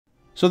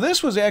So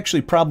this was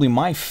actually probably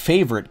my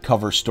favorite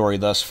cover story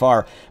thus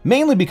far,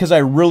 mainly because I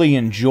really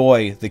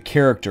enjoy the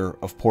character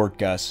of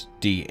Portgas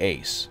D.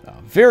 Ace.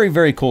 Very,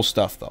 very cool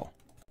stuff, though.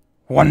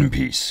 One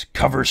Piece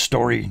cover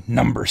story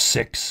number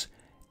 6,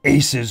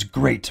 Ace's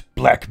Great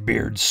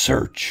Blackbeard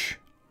Search.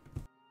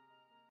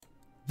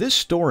 This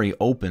story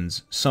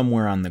opens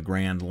somewhere on the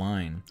Grand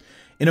Line,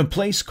 in a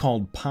place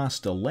called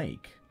Pasta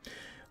Lake.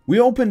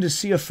 We open to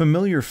see a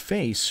familiar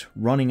face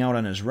running out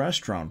on his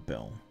restaurant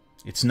bill.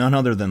 It's none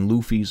other than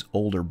Luffy's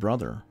older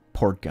brother,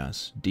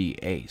 Portgas D.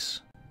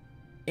 Ace.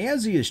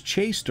 As he is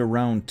chased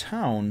around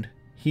town,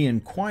 he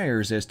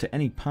inquires as to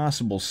any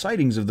possible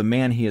sightings of the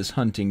man he is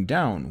hunting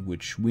down,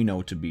 which we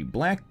know to be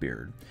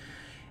Blackbeard.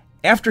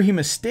 After he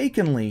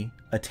mistakenly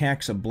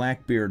attacks a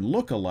Blackbeard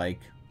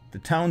look-alike, the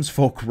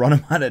townsfolk run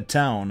him out of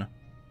town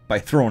by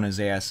throwing his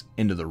ass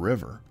into the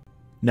river.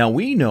 Now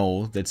we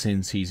know that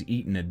since he's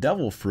eaten a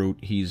devil fruit,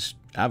 he's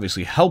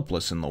obviously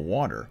helpless in the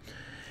water.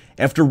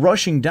 After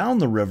rushing down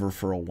the river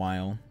for a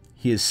while,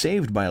 he is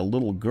saved by a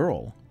little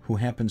girl who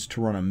happens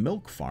to run a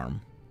milk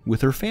farm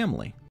with her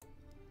family.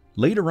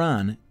 Later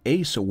on,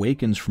 Ace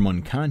awakens from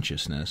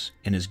unconsciousness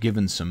and is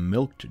given some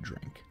milk to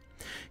drink.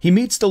 He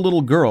meets the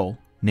little girl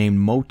named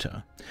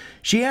Mota.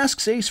 She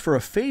asks Ace for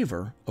a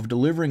favor of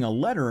delivering a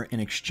letter in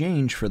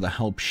exchange for the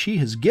help she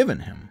has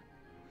given him.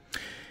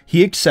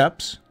 He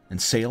accepts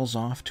and sails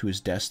off to his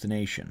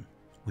destination,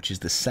 which is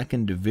the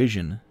 2nd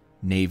Division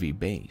Navy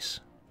base.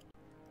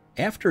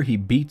 After he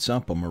beats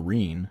up a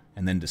Marine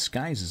and then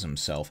disguises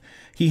himself,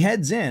 he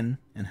heads in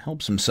and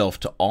helps himself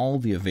to all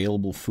the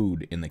available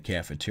food in the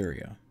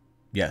cafeteria.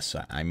 Yes,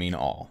 I mean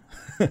all.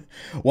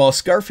 While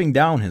scarfing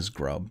down his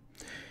grub,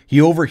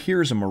 he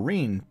overhears a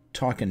Marine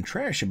talking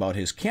trash about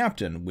his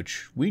captain,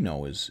 which we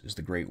know is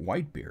the great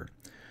Whitebeard.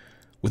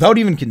 Without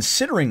even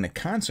considering the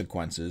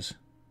consequences,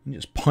 he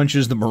just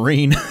punches the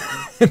Marine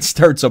and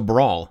starts a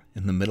brawl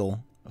in the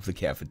middle of the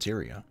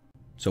cafeteria.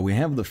 So we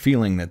have the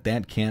feeling that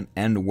that can't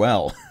end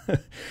well.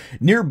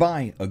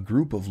 Nearby, a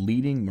group of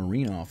leading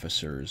Marine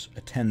officers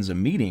attends a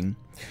meeting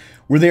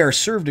where they are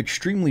served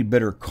extremely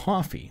bitter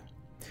coffee.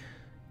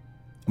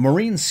 A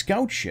Marine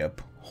scout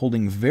ship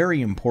holding very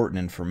important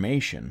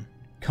information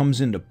comes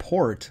into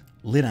port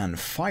lit on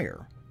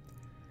fire.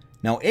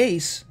 Now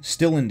Ace,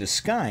 still in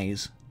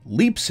disguise,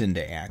 leaps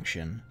into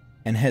action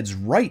and heads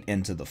right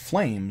into the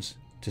flames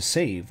to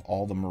save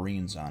all the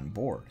Marines on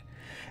board,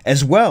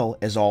 as well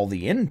as all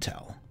the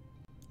intel.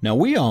 Now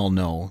we all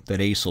know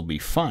that Ace will be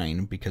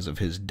fine because of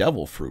his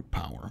devil fruit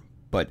power,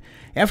 but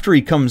after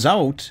he comes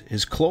out,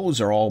 his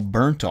clothes are all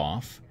burnt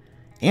off,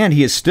 and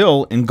he is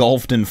still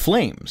engulfed in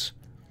flames.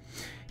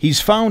 He's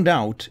found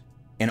out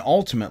and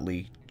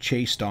ultimately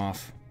chased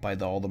off by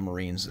all the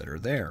Marines that are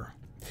there.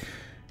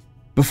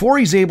 Before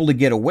he's able to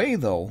get away,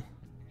 though,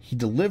 he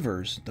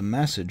delivers the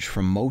message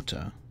from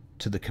Mota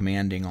to the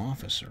commanding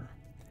officer.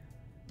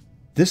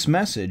 This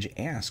message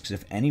asks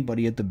if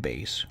anybody at the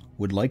base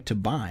would like to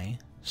buy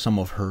some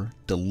of her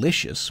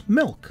delicious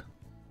milk.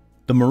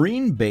 The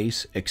Marine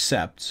base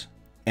accepts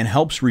and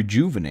helps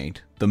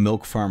rejuvenate the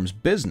milk farm's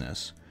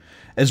business,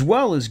 as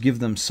well as give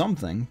them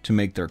something to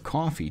make their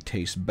coffee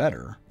taste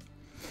better.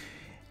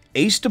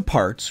 Ace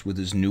departs with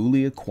his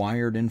newly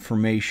acquired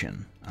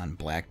information on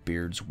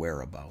Blackbeard's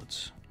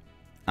whereabouts.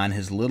 On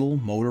his little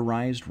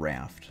motorized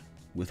raft,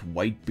 with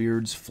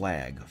Whitebeard's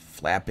flag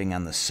flapping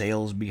on the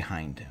sails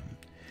behind him,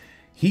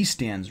 he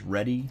stands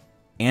ready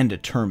and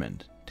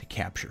determined to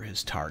capture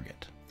his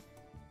target.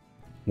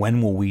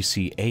 When will we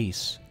see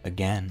Ace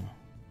again?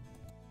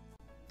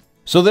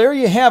 So there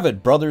you have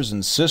it, brothers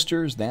and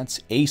sisters.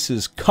 That's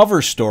Ace's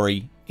cover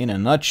story in a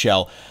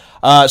nutshell.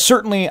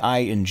 Certainly I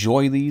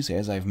enjoy these,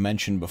 as I've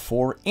mentioned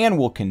before, and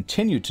will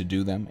continue to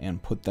do them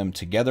and put them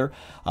together,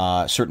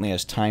 certainly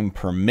as time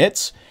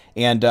permits.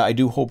 And I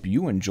do hope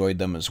you enjoyed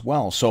them as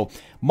well. So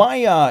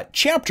my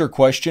chapter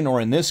question,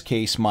 or in this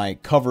case, my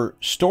cover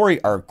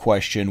story arc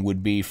question,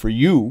 would be for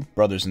you,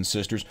 brothers and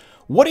sisters.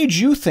 What did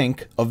you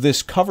think of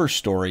this cover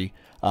story?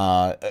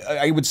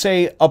 I would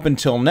say up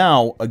until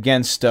now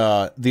against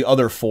the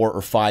other 4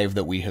 or 5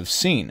 that we have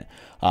seen.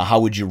 How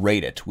would you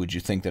rate it? Would you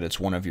think that it's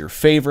one of your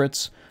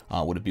favorites?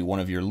 Would it be one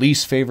of your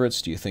least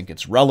favorites? Do you think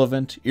it's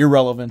relevant,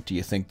 irrelevant? Do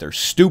you think they're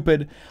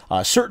stupid?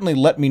 Certainly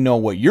let me know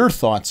what your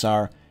thoughts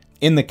are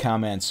in the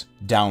comments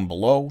down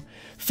below.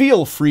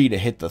 Feel free to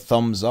hit the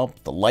thumbs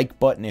up, the like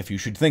button if you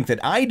should think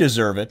that I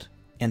deserve it,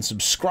 and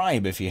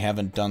subscribe if you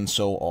haven't done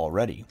so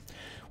already.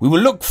 We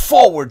will look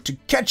forward to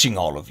catching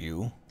all of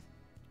you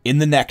in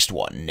the next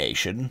one,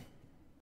 Nation.